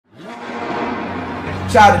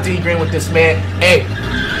Shout out to D Green with this, man. Hey.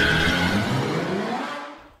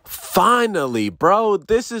 Finally, bro,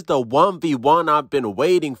 this is the 1v1 I've been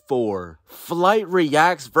waiting for.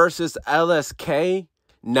 FlightReacts versus LSK.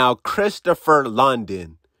 Now, Christopher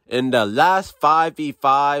London, in the last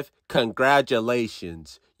 5v5,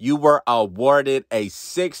 congratulations. You were awarded a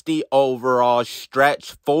 60 overall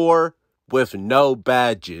stretch 4 with no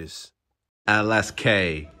badges.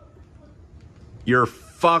 LSK, you're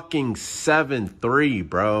fucking 7-3,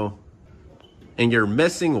 bro. And you're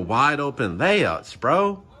missing wide open layups,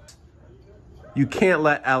 bro. You can't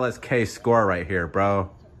let LSK score right here,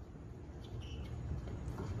 bro.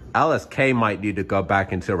 LSK might need to go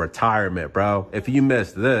back into retirement, bro. If you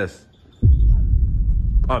miss this,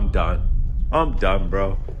 I'm done. I'm done,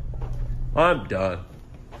 bro. I'm done.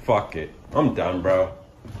 Fuck it. I'm done, bro.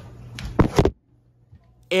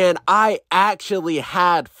 And I actually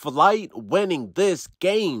had Flight winning this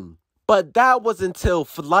game. But that was until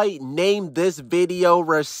Flight named this video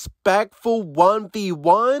Respectful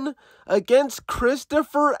 1v1 against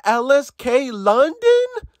Christopher LSK London?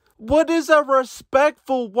 What is a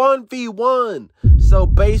respectful 1v1? So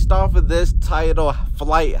based off of this title,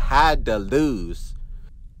 Flight had to lose.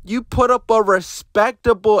 You put up a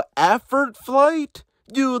respectable effort, Flight?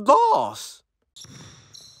 You lost.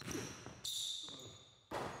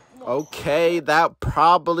 Okay, that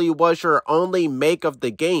probably was your only make of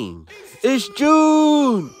the game. It's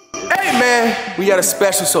June! Hey man, we got a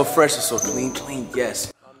special so fresh and so clean,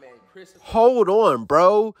 yes. Hold on,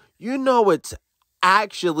 bro. You know it's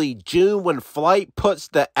actually June when Flight puts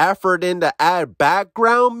the effort in to add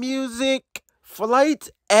background music.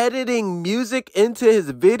 Flight's editing music into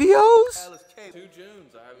his videos? 2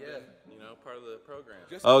 Junes, I have been, part of the program.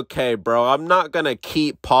 Okay, bro, I'm not gonna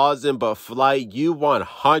keep pausing, but Flight, you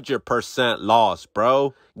 100% lost,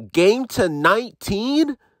 bro. Game to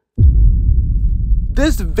 19?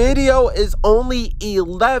 This video is only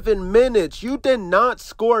 11 minutes. You did not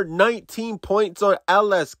score 19 points on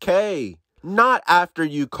LSK. Not after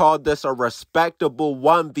you called this a respectable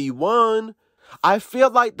 1v1. I feel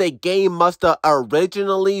like the game must have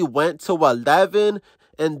originally went to 11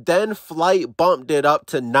 and then Flight bumped it up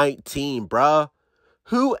to 19, bruh.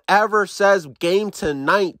 Whoever says game to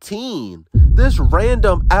 19? This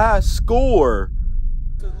random ass score.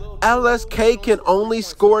 LSK can only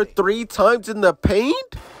score 3 times in the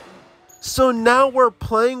paint? So now we're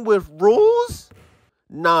playing with rules?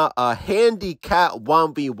 Nah, a handicap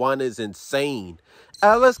 1v1 is insane.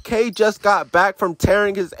 LSK just got back from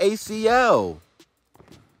tearing his ACL.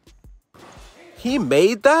 He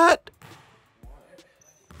made that?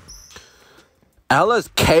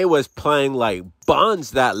 LSK was playing like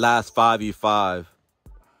buns that last 5v5.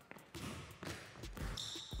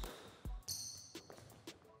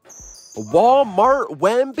 Walmart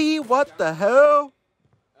Wemby? What the hell?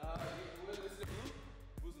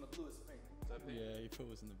 Yeah, he put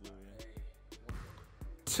was in the blue, yeah.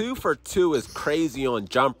 2 for 2 is crazy on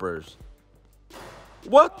jumpers.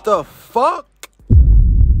 What the fuck?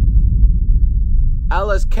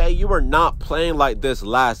 LSK, you were not playing like this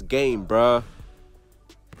last game, bruh.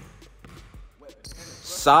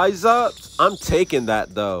 Size up? I'm taking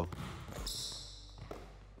that, though.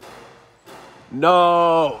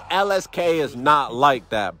 No, LSK is not like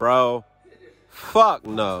that, bro. Fuck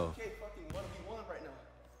no.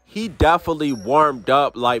 He definitely warmed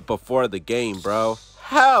up like before the game, bro.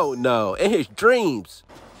 Hell no, in his dreams.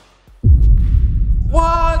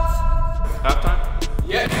 What? Halftime?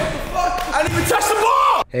 Yeah, what the fuck? I didn't even touch the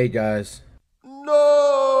ball! Hey guys.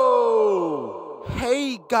 No!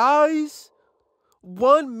 Hey guys!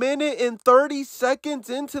 1 minute and 30 seconds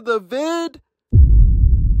into the vid?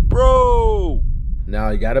 Bro! Now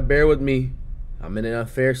you gotta bear with me. I'm in an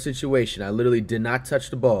unfair situation. I literally did not touch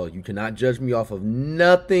the ball. You cannot judge me off of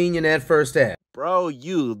nothing in that first half. Bro,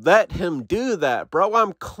 you let him do that, bro.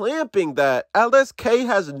 I'm clamping that. LSK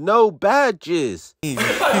has no badges.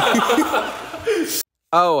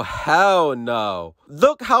 Oh, hell no.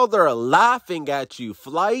 Look how they're laughing at you,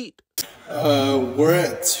 Flight. We're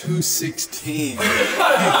at 216.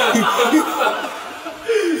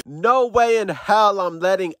 No way in hell I'm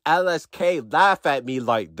letting LSK laugh at me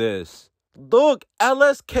like this. Look,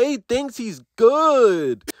 LSK thinks he's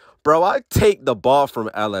good. Bro, I take the ball from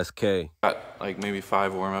LSK. Got like maybe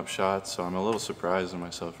 5 warm-up shots, so I'm a little surprised in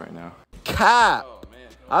myself right now. Cap.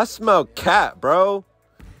 I smell cap, bro.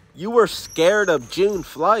 You were scared of June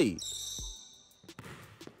Flight.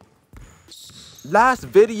 Last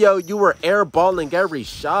video, you were airballing every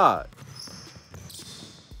shot.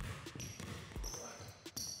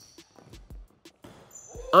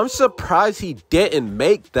 I'm surprised he didn't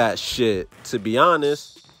make that shit, to be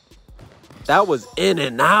honest. That was in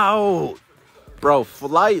and out. Bro,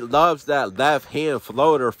 Flight loves that left-hand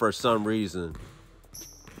floater for some reason.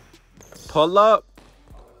 Pull up.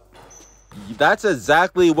 That's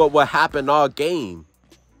exactly what would happen all game.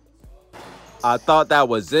 I thought that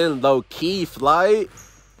was in low-key, Flight.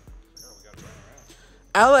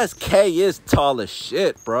 LSK is tall as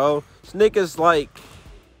shit, bro. This nigga's like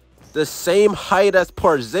the same height as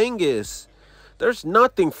Porzingis. There's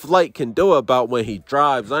nothing Flight can do about when he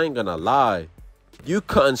drives, I ain't gonna lie. You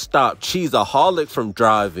couldn't stop Cheeseaholic from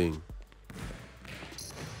driving.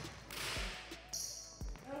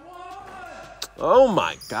 Oh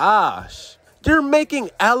my gosh. You're making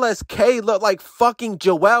LSK look like fucking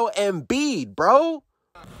Joel Embiid, bro.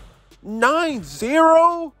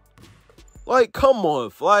 9-0? Like, come on,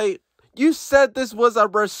 Flight. You said this was a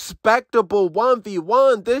respectable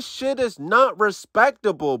 1v1. This shit is not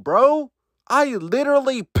respectable, bro. I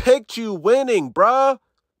literally picked you winning, bruh.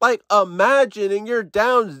 Like, imagine you're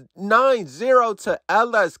down 9-0 to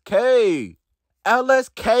LSK.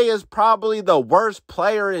 LSK is probably the worst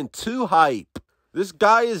player in 2 hype. This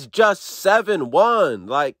guy is just 7-1.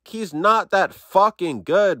 Like, he's not that fucking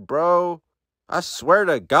good, bro. I swear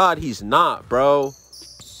to God, he's not, bro.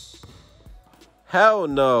 Hell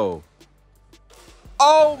no.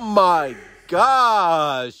 Oh my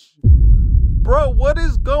gosh. Bro, what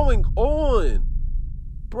is going on?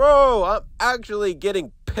 Bro, I'm actually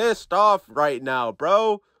getting pissed off right now,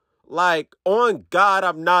 bro. Like, on God,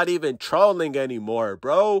 I'm not even trolling anymore,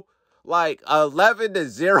 bro. Like,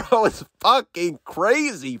 11-0 is fucking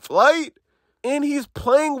crazy, Flight. And he's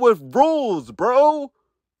playing with rules, bro.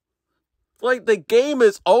 Like, the game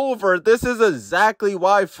is over. This is exactly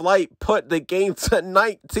why Flight put the game to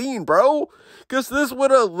 19, bro. Because this would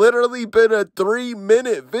have literally been a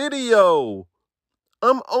 3-minute video.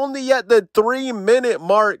 I'm only at the 3-minute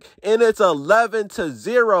mark and it's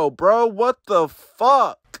 11-0, bro. What the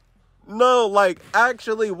fuck? No, like,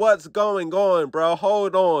 actually, what's going on, bro?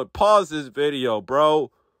 Hold on. Pause this video, bro.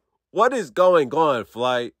 What is going on,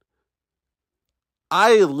 Flight?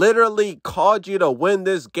 I literally called you to win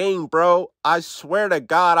this game, bro. I swear to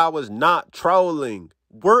God, I was not trolling.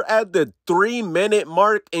 We're at the 3-minute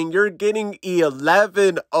mark and you're getting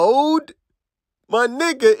 11-0'd? My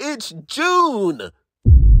nigga, it's June.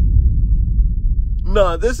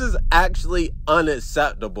 No, this is actually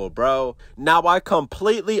unacceptable, bro. Now, I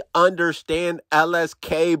completely understand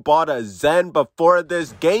LSK bought a Zen before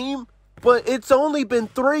this game, but it's only been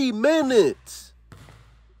 3 minutes.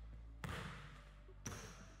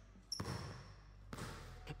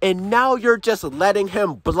 And now you're just letting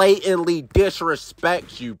him blatantly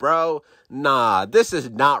disrespect you, bro. Nah, this is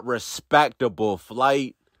not respectable,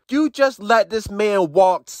 Flight. You just let this man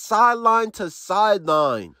walk sideline to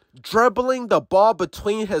sideline, dribbling the ball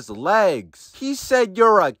between his legs. He said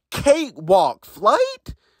you're a cakewalk,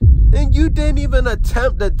 Flight. And you didn't even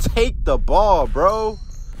attempt to take the ball, bro.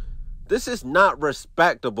 This is not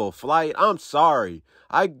respectable, Flight. I'm sorry.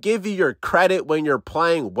 I give you your credit when you're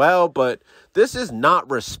playing well, but this is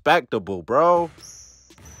not respectable, bro.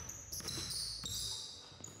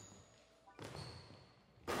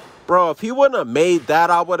 Bro, if he wouldn't have made that,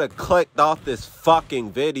 I would have clicked off this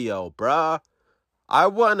fucking video, bro. I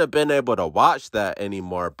wouldn't have been able to watch that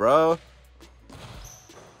anymore, bro.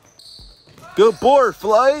 Good board,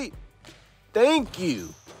 Flight. Thank you.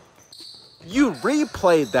 You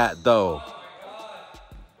replayed that, though.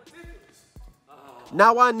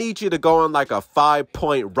 Now I need you to go on like a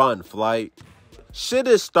 5-point run, Flight. Shit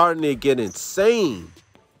is starting to get insane.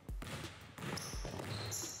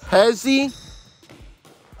 Hezzy?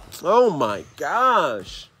 Oh my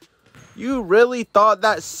gosh. You really thought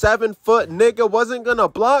that 7-foot nigga wasn't gonna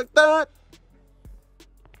block that?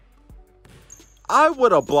 I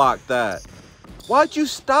would have blocked that. Why'd you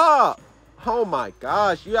stop? Oh my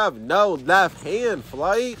gosh, you have no left hand,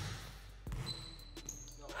 Flight.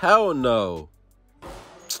 Hell no.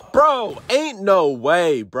 Bro, ain't no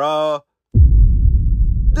way, bro.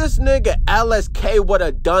 This nigga LSK would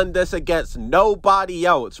have done this against nobody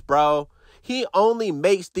else, bro. He only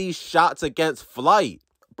makes these shots against Flight.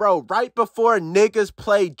 Bro, right before niggas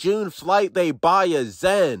play June Flight, they buy a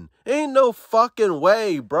Zen. Ain't no fucking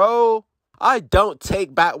way, bro. I don't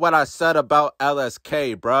take back what I said about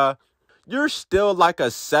LSK, bro. You're still like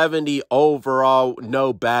a 70 overall,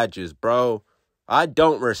 no badges, bro. I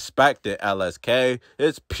don't respect it, LSK.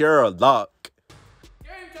 It's pure luck.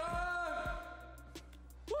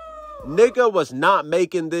 Nigga was not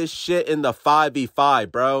making this shit in the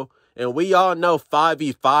 5v5, bro. And we all know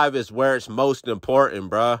 5v5 is where it's most important,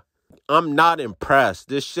 bro. I'm not impressed.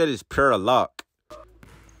 This shit is pure luck.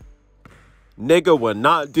 Nigga would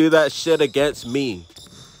not do that shit against me.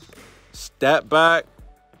 step back.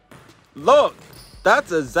 Look,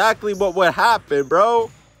 that's exactly what would happen, bro.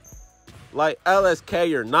 Like, LSK,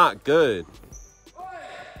 you're not good.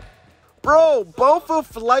 Bro, both of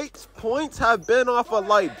Flight's points have been off of,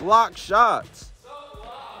 like, block shots.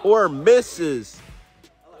 Or misses.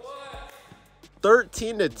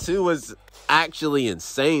 13-2 is actually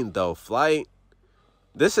insane, though, Flight.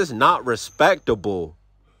 This is not respectable.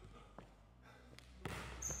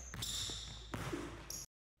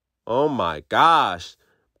 Oh, my gosh.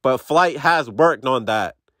 But Flight has worked on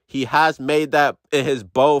that. He has made that in his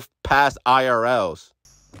both past IRLs.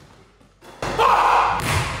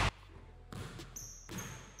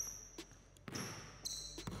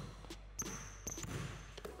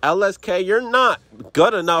 LSK, you're not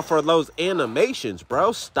good enough for those animations,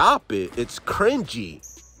 bro. Stop it. It's cringy.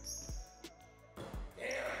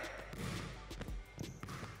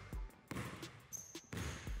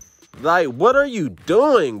 Like, what are you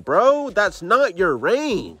doing, bro? That's not your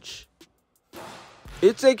range.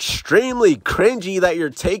 It's extremely cringy that you're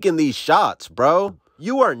taking these shots, bro.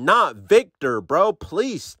 You are not Victor, bro.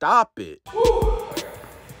 Please stop it. Good.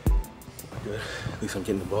 At least I'm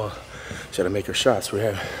getting the ball. Try to make her shots. We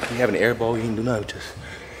have an air ball. You can do nothing. Just.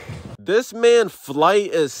 This man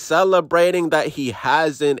Flight is celebrating that he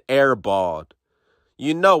hasn't airballed.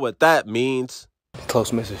 You know what that means.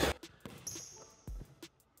 Close misses.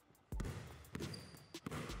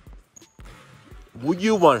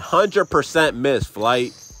 You 100% miss,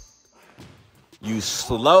 Flight. You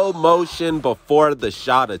slow motion before the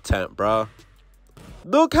shot attempt, bro.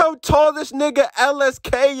 Look how tall this nigga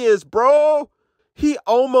LSK is, bro. He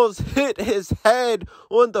almost hit his head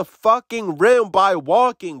on the fucking rim by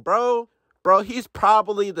walking, bro. Bro, he's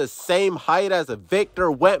probably the same height as a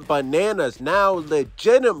Victor went bananas now,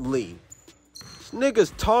 legitimately. This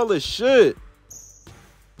nigga's tall as shit.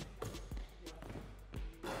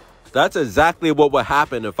 That's exactly what would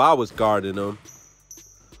happen if I was guarding him.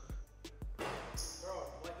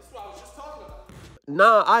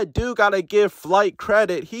 Nah, I do gotta give Flight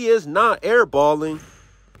credit. He is not airballing.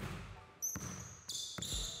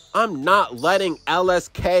 I'm not letting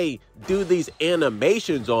LSK do these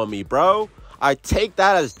animations on me, bro. I take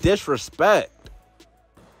that as disrespect.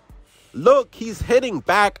 Look, he's hitting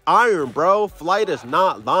back iron, bro. Flight is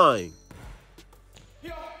not lying.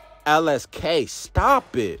 LSK,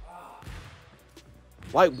 stop it.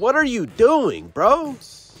 Like, what are you doing, bro?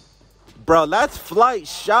 Bro, that's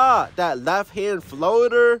Flight's shot, that left-hand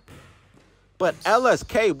floater. But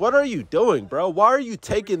LSK, what are you doing, bro? Why are you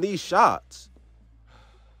taking these shots?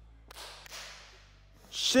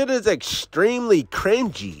 Shit is extremely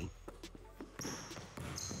cringy.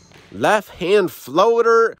 Left-hand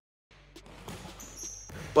floater.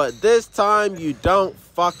 But this time, you don't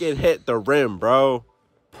fucking hit the rim, bro.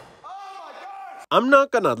 I'm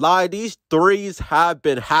not gonna lie, these threes have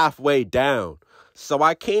been halfway down. So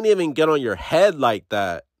I can't even get on your head like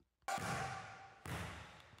that.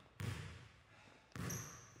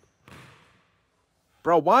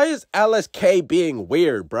 Bro, why is LSK being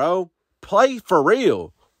weird, bro? Play for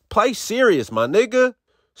real. Play serious, my nigga.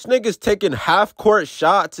 This nigga's taking half-court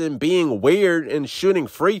shots and being weird and shooting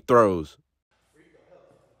free throws.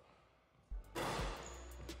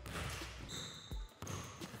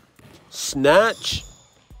 Snatch.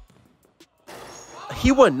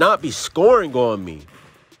 He would not be scoring on me.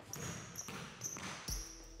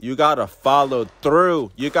 You gotta follow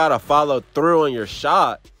through. You gotta follow through on your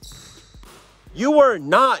shot. You were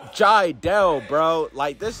not Jidel, bro.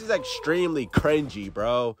 Like, this is extremely cringy,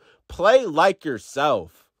 bro. Play like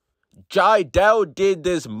yourself. Jidel did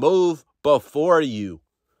this move before you.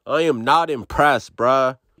 I am not impressed,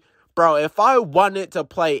 bruh. Bro, if I wanted to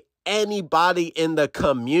play anybody in the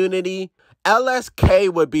community,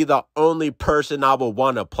 LSK would be the only person I would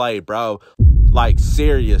want to play, bro. Like,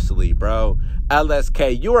 seriously, bro.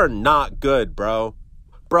 LSK, you are not good, bro.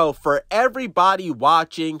 Bro, for everybody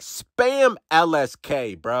watching, spam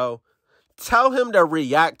LSK, bro. Tell him to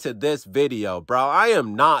react to this video, bro. I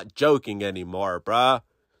am not joking anymore, bro.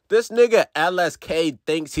 This nigga LSK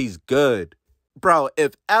thinks he's good. Bro,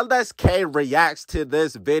 if LSK reacts to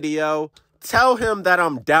this video, tell him that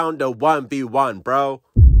I'm down to 1v1, bro.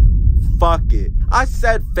 Fuck it. I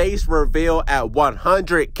said face reveal at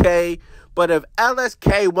 100K, but if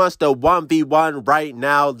LSK wants to 1v1 right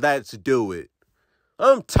now, let's do it.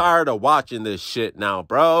 I'm tired of watching this shit now,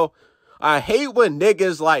 bro. I hate when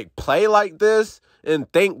niggas, like, play like this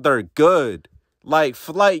and think they're good. Like,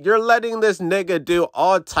 Flight, you're letting this nigga do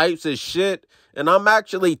all types of shit, and I'm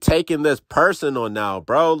actually taking this personal now,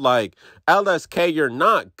 bro. Like, LSK, you're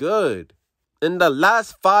not good. In the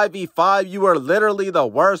last 5v5, you were literally the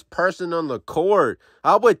worst person on the court.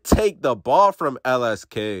 I would take the ball from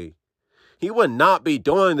LSK. He would not be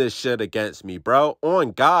doing this shit against me, bro.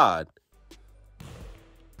 On God.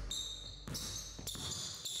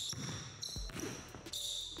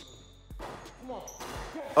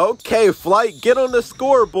 Okay, Flight, get on the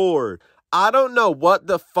scoreboard. I don't know what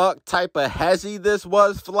the fuck type of hezzy this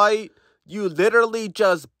was, Flight. You literally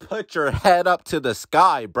just put your head up to the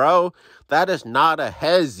sky, bro. That is not a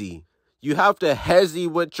hezzy. You have to hezzy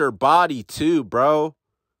with your body too, bro.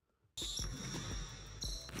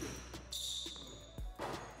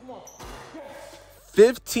 Come on.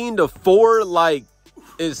 15-4, like,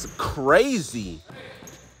 is crazy.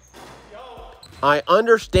 I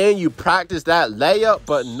understand you practice that layup,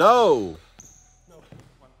 but no.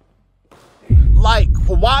 Like,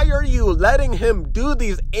 why are you letting him do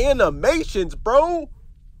these animations, bro?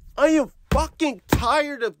 I am fucking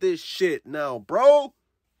tired of this shit now, bro.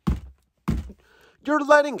 You're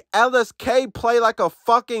letting LSK play like a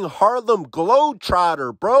fucking Harlem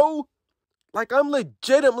Globetrotter, bro. Like, I'm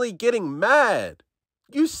legitimately getting mad.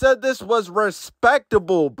 You said this was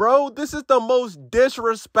respectable, bro. This is the most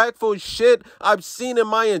disrespectful shit I've seen in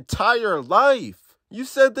my entire life. You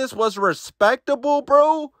said this was respectable,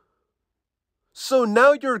 bro? So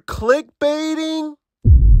now you're clickbaiting?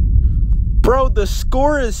 Bro, the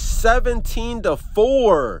score is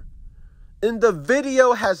 17-4. And the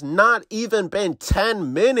video has not even been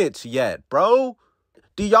 10 minutes yet, bro.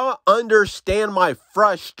 Do y'all understand my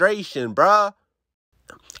frustration, bruh?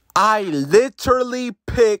 I literally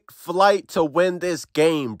picked Flight to win this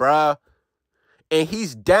game, bruh. And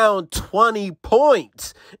he's down 20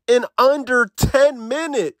 points in under 10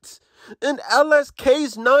 minutes. And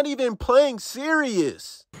LSK's not even playing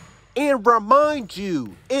serious. And remind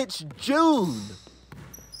you, it's June.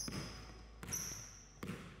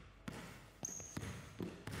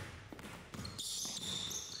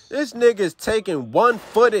 This nigga's taking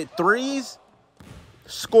one-footed threes.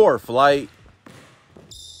 Score, Flight.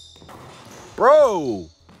 Bro.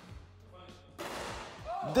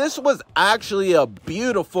 This was actually a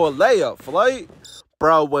beautiful layup, Flight.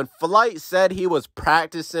 Bro, when Flight said he was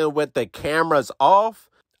practicing with the cameras off,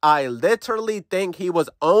 I literally think he was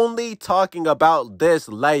only talking about this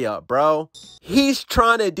layup, bro. He's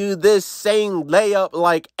trying to do this same layup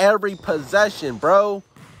like every possession, bro.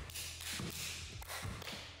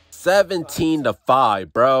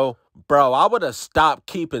 17-5, bro. Bro, I would have stopped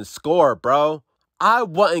keeping score, bro. I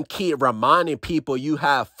wouldn't keep reminding people you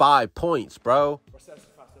have 5 points, bro.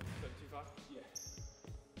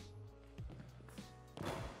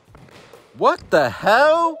 What the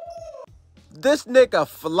hell? This nigga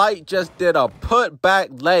Flight just did a put-back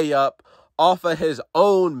layup off of his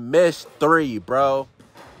own missed three, bro.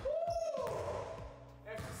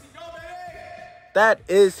 That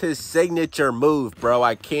is his signature move, bro.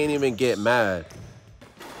 I can't even get mad.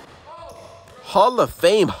 Hall of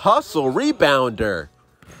Fame hustle rebounder.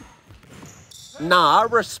 Nah, I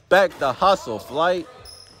respect the hustle, Flight.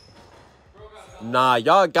 Nah,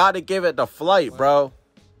 y'all gotta give it to Flight, bro.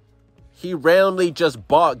 He randomly just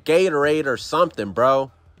bought Gatorade or something,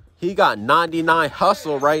 bro. He got 99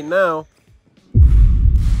 hustle right now.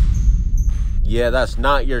 Yeah, that's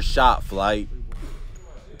not your shot, Flight.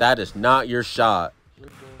 That is not your shot.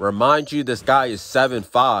 Remind you, this guy is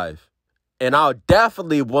 7'5". And I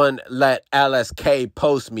definitely wouldn't let LSK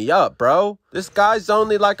post me up, bro. This guy's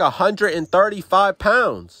only like 135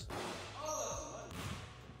 pounds.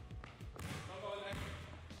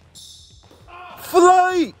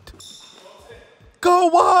 Flight!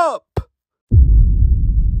 Go up!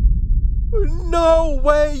 No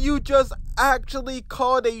way you just actually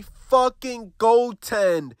called a fucking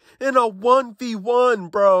goaltend in a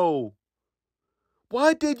 1v1, bro.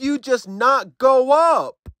 Why did you just not go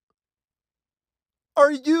up?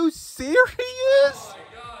 Are you serious?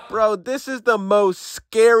 Bro, this is the most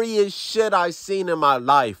scariest shit I've seen in my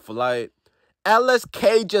life. Like,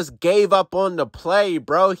 LSK just gave up on the play,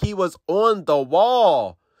 bro. He was on the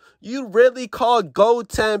wall. You really called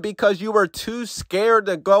goaltend because you were too scared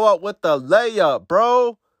to go up with the layup,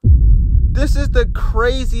 bro. This is the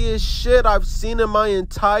craziest shit I've seen in my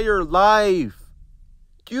entire life.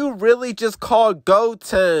 You really just called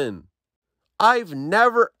goaltend. I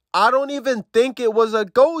don't even think it was a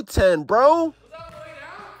goaltend, bro.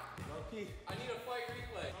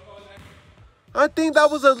 I think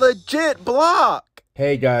that was a legit block.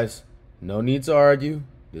 Hey guys, no need to argue.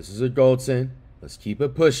 This is a goaltend. Let's keep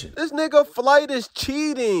it pushing. This nigga Flight is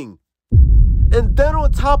cheating. And then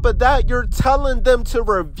on top of that, you're telling them to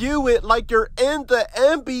review it like you're in the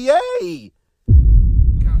NBA.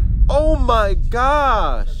 Oh my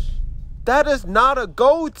gosh. That is not a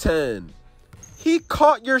goaltend. He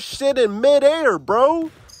caught your shit in midair,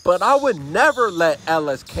 bro. But I would never let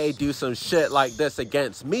LSK do some shit like this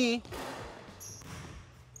against me.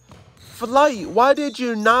 Flight, why did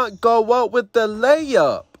you not go up with the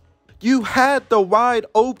layup? You had the wide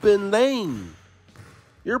open lane.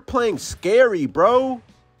 You're playing scary, bro.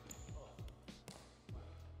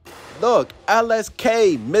 Look,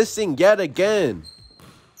 LSK missing yet again.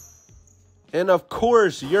 And of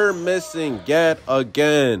course, you're missing yet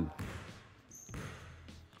again.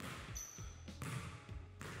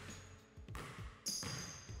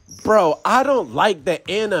 Bro, I don't like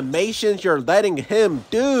the animations you're letting him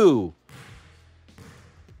do.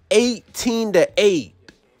 18-8.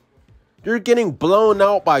 You're getting blown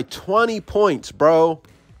out by 20 points, bro.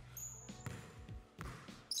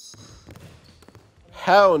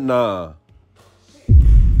 Hell nah.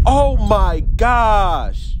 Oh my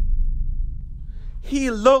gosh.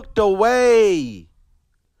 He looked away.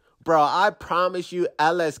 Bro, I promise you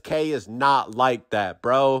LSK is not like that,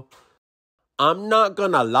 bro. I'm not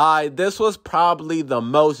gonna lie, this was probably the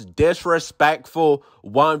most disrespectful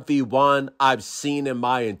 1v1 I've seen in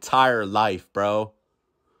my entire life, bro.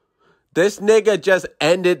 This nigga just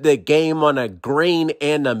ended the game on a green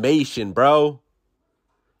animation, bro.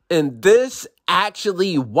 And this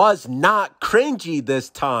actually was not cringy this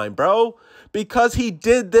time, bro. Because he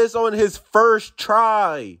did this on his first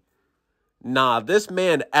try. Nah, this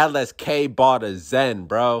man LSK bought a Zen,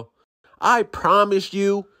 bro. I promise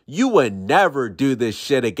you, you would never do this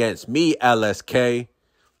shit against me, LSK.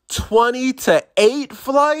 20-8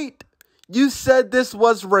 Flight? You said this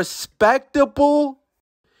was respectable?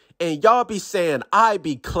 And y'all be saying I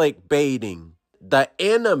be clickbaiting. The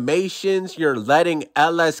animations you're letting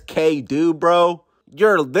LSK do, bro,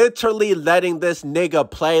 you're literally letting this nigga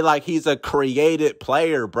play like he's a created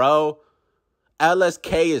player, bro.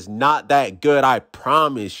 LSK is not that good, I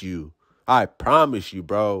promise you. I promise you,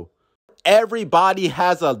 bro. Everybody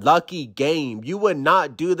has a lucky game. You would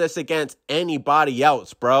not do this against anybody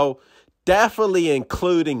else, bro. Definitely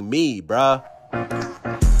including me, bro.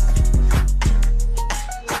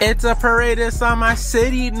 It's a parade inside my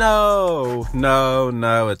city. No,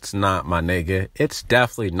 it's not, my nigga. It's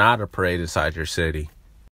definitely not a parade inside your city.